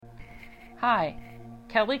Hi,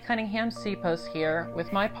 Kelly Cunningham Sipos here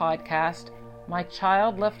with my podcast, My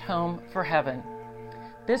Child Left Home for Heaven.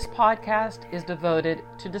 This podcast is devoted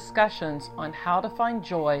to discussions on how to find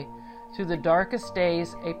joy through the darkest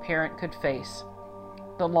days a parent could face,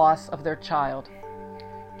 the loss of their child.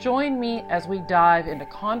 Join me as we dive into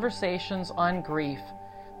conversations on grief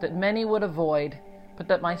that many would avoid, but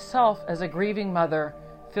that myself as a grieving mother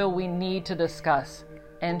feel we need to discuss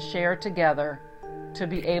and share together to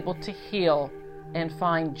be able to heal and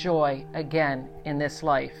find joy again in this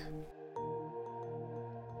life.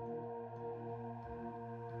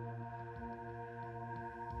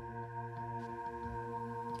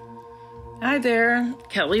 Hi there,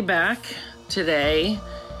 Kelly back today,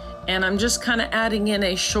 and I'm just kind of adding in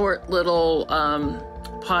a short little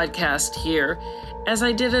podcast here, as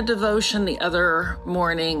I did a devotion the other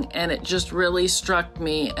morning and it just really struck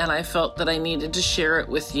me and I felt that I needed to share it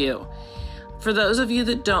with you. For those of you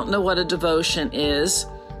that don't know what a devotion is,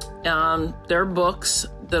 they're books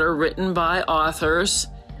that are written by authors,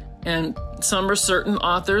 and some are certain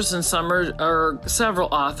authors and some are several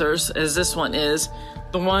authors, as this one is.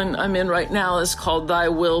 The one I'm in right now is called Thy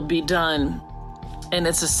Will Be Done, and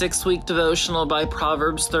it's a 6-week devotional by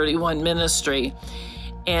Proverbs 31 Ministry.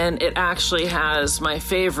 And it actually has my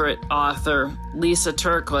favorite author, Lysa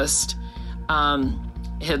TerKeurst,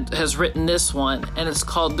 has written this one, and it's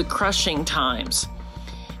called The Crushing Times.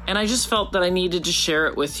 And I just felt that I needed to share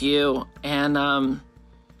it with you. And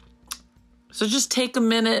so just take a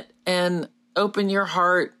minute and open your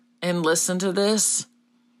heart and listen to this.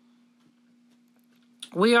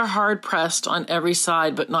 We are hard pressed on every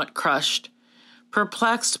side, but not crushed,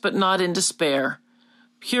 perplexed, but not in despair,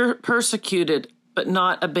 persecuted, but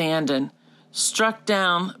not abandoned, struck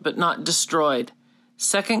down, but not destroyed.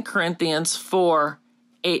 2 Corinthians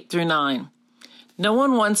 4:8-9. No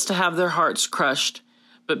one wants to have their hearts crushed,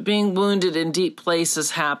 but being wounded in deep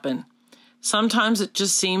places happen. Sometimes it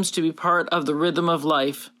just seems to be part of the rhythm of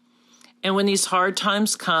life. And when these hard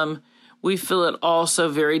times come, we feel it all so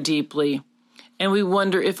very deeply. And we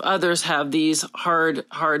wonder if others have these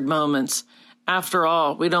hard moments. After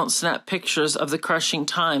all, we don't snap pictures of the crushing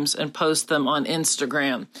times and post them on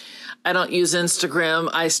Instagram. I don't use Instagram.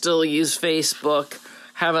 I still use Facebook.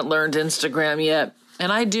 Haven't learned Instagram yet.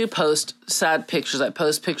 And I do post sad pictures. I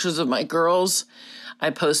post pictures of my girls.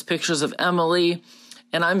 I post pictures of Emily.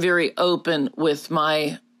 And I'm very open with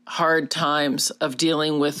my hard times of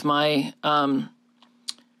dealing with my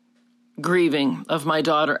grieving of my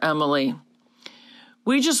daughter, Emily.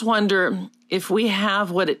 We just wonder if we have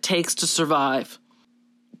what it takes to survive.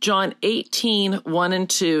 John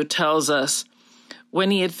 18:1-2 tells us, when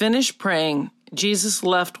he had finished praying, Jesus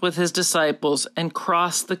left with his disciples and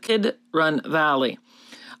crossed the Kidron Valley.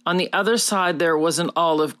 On the other side there was an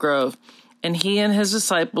olive grove, and he and his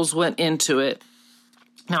disciples went into it.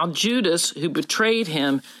 Now Judas, who betrayed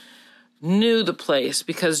him, knew the place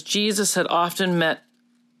because Jesus had often met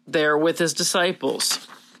there with his disciples.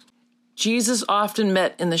 Jesus often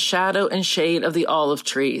met in the shadow and shade of the olive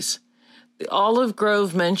trees. The olive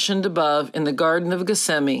grove mentioned above in the Garden of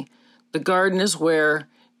Gethsemane, the garden is where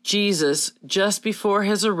Jesus, just before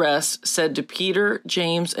his arrest, said to Peter,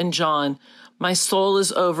 James, and John, "My soul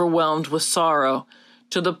is overwhelmed with sorrow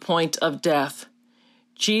to the point of death."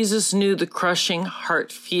 Jesus knew the crushing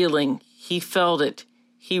heart feeling. He felt it.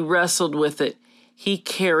 He wrestled with it. He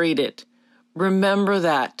carried it. Remember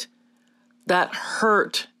that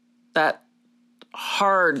hurt, that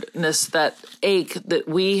hardness, that ache that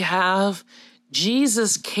we have.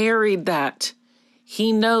 Jesus carried that.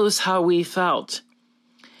 He knows how we felt.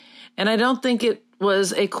 And I don't think it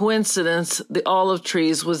was a coincidence the olive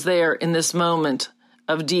trees was there in this moment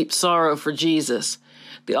of deep sorrow for Jesus.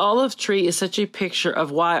 The olive tree is such a picture of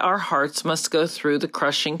why our hearts must go through the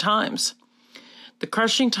crushing times. The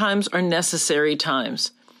crushing times are necessary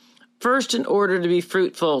times. First, in order to be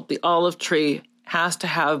fruitful, the olive tree has to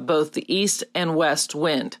have both the east and west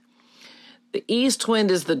wind. The east wind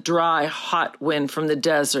is the dry, hot wind from the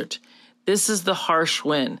desert. This is the harsh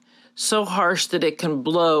wind, so harsh that it can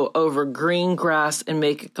blow over green grass and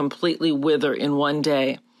make it completely wither in one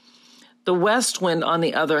day. The west wind, on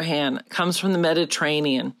the other hand, comes from the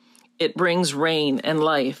Mediterranean. It brings rain and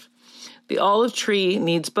life. The olive tree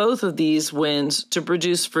needs both of these winds to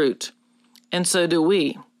produce fruit, and so do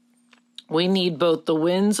we. We need both the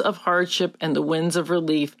winds of hardship and the winds of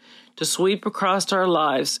relief to sweep across our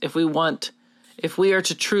lives if we are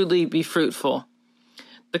to truly be fruitful.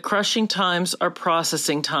 The crushing times are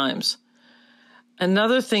processing times.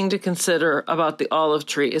 Another thing to consider about the olive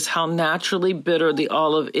tree is how naturally bitter the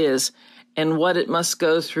olive is and what it must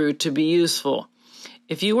go through to be useful.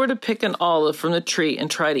 If you were to pick an olive from the tree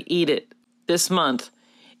and try to eat it, this month,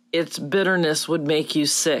 its bitterness would make you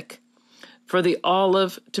sick. For the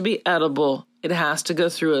olive to be edible, it has to go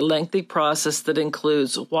through a lengthy process that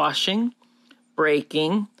includes washing,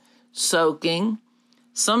 breaking, soaking,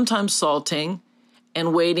 sometimes salting,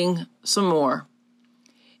 and waiting some more.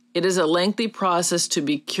 It is a lengthy process to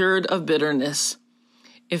be cured of bitterness.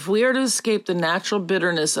 If we are to escape the natural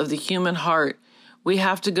bitterness of the human heart, we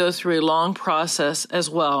have to go through a long process as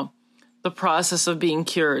well, the process of being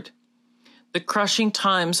cured. The crushing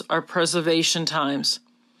times are preservation times.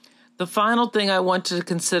 The final thing I want to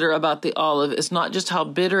consider about the olive is not just how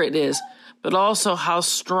bitter it is, but also how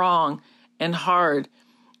strong and hard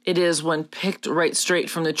it is when picked right straight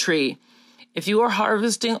from the tree. If you are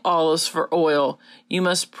harvesting olives for oil, you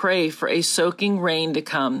must pray for a soaking rain to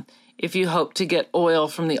come. If you hope to get oil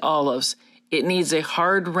from the olives, it needs a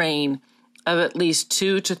hard rain of at least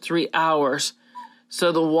 2 to 3 hours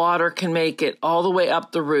so the water can make it all the way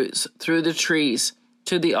up the roots, through the trees,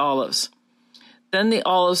 to the olives. Then the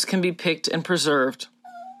olives can be picked and preserved.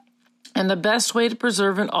 And the best way to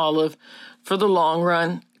preserve an olive for the long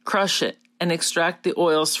run, crush it and extract the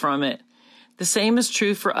oils from it. The same is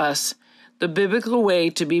true for us. The biblical way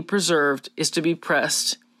to be preserved is to be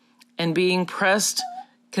pressed, and being pressed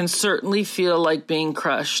can certainly feel like being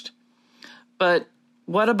crushed. But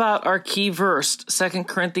what about our key verse, 2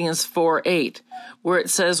 Corinthians 4:8, where it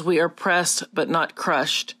says we are pressed but not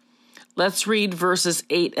crushed? Let's read verses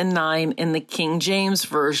 8 and 9 in the King James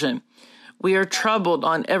Version. We are troubled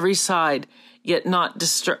on every side, yet not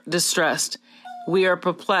distressed. We are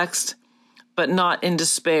perplexed, but not in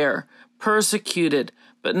despair, persecuted,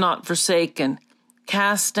 but not forsaken,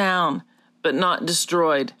 cast down, but not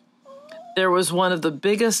destroyed. There was one of the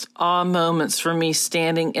biggest awe moments for me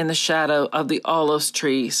standing in the shadow of the olive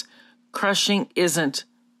trees. Crushing isn't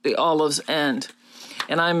the olive's end.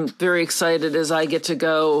 And I'm very excited as I get to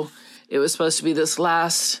go. It was supposed to be this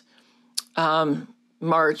last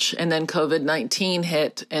March, and then COVID-19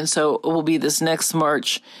 hit. And so it will be this next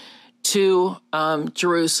March to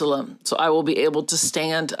Jerusalem. So I will be able to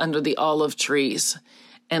stand under the olive trees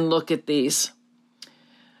and look at these.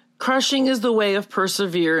 Crushing is the way of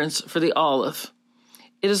perseverance for the olive.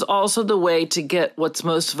 It is also the way to get what's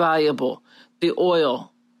most valuable, the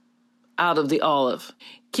oil, out of the olive.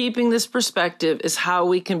 Keeping this perspective is how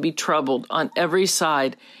we can be troubled on every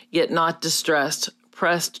side, yet not distressed,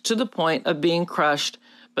 pressed to the point of being crushed,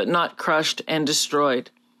 but not crushed and destroyed.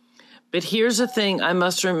 But here's a thing I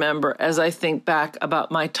must remember as I think back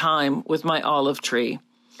about my time with my olive tree.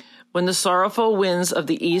 When the sorrowful winds of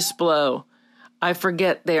the east blow, I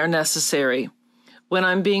forget they are necessary. When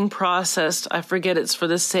I'm being processed, I forget it's for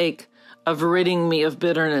the sake of ridding me of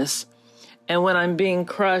bitterness. And when I'm being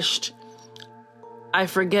crushed, I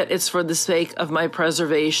forget it's for the sake of my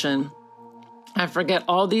preservation. I forget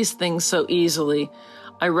all these things so easily.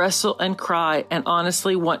 I wrestle and cry and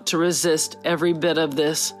honestly want to resist every bit of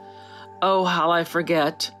this. Oh, how I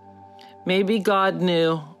forget. Maybe God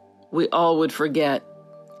knew we all would forget.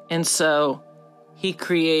 And so he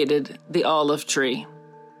created the olive tree.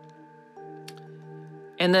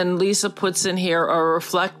 And then Lisa puts in here a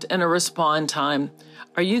reflect and a respond time.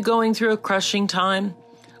 Are you going through a crushing time?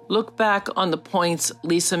 Look back on the points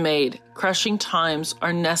Lisa made. Crushing times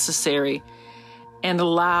are necessary and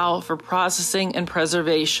allow for processing and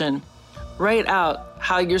preservation. Write out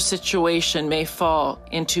how your situation may fall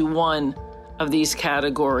into one of these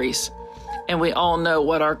categories. And we all know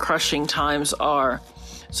what our crushing times are.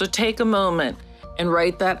 So take a moment and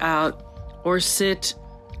write that out, or sit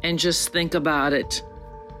and just think about it.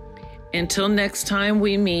 Until next time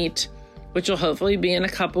we meet, which will hopefully be in a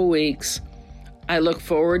couple weeks, I look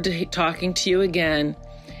forward to talking to you again.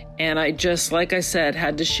 And I just, like I said,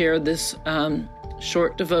 had to share this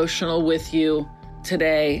short devotional with you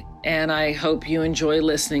today. And I hope you enjoy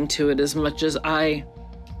listening to it as much as I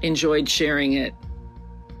enjoyed sharing it.